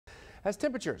As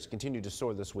temperatures continue to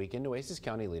soar this weekend, Nueces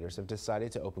County leaders have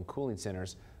decided to open cooling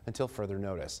centers until further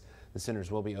notice. The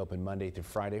centers will be open Monday through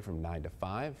Friday from 9 to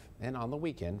 5 and on the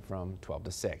weekend from 12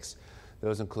 to 6.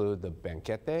 Those include the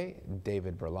Banquete,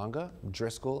 David Berlanga,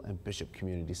 Driscoll, and Bishop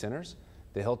Community Centers.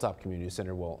 The Hilltop Community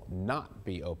Center will not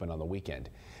be open on the weekend.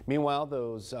 Meanwhile,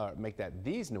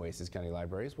 these Nueces County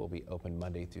libraries will be open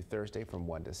Monday through Thursday from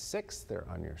 1 to 6. They're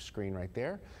on your screen right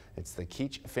there. It's the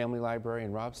Keach Family Library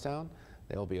in Robstown.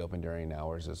 They'll be open during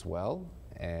hours as well,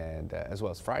 and as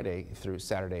well as Friday through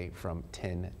Saturday from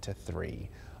 10 to 3.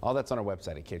 All that's on our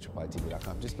website at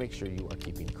KHYTV.com. Just make sure you are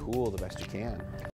keeping cool the best you can.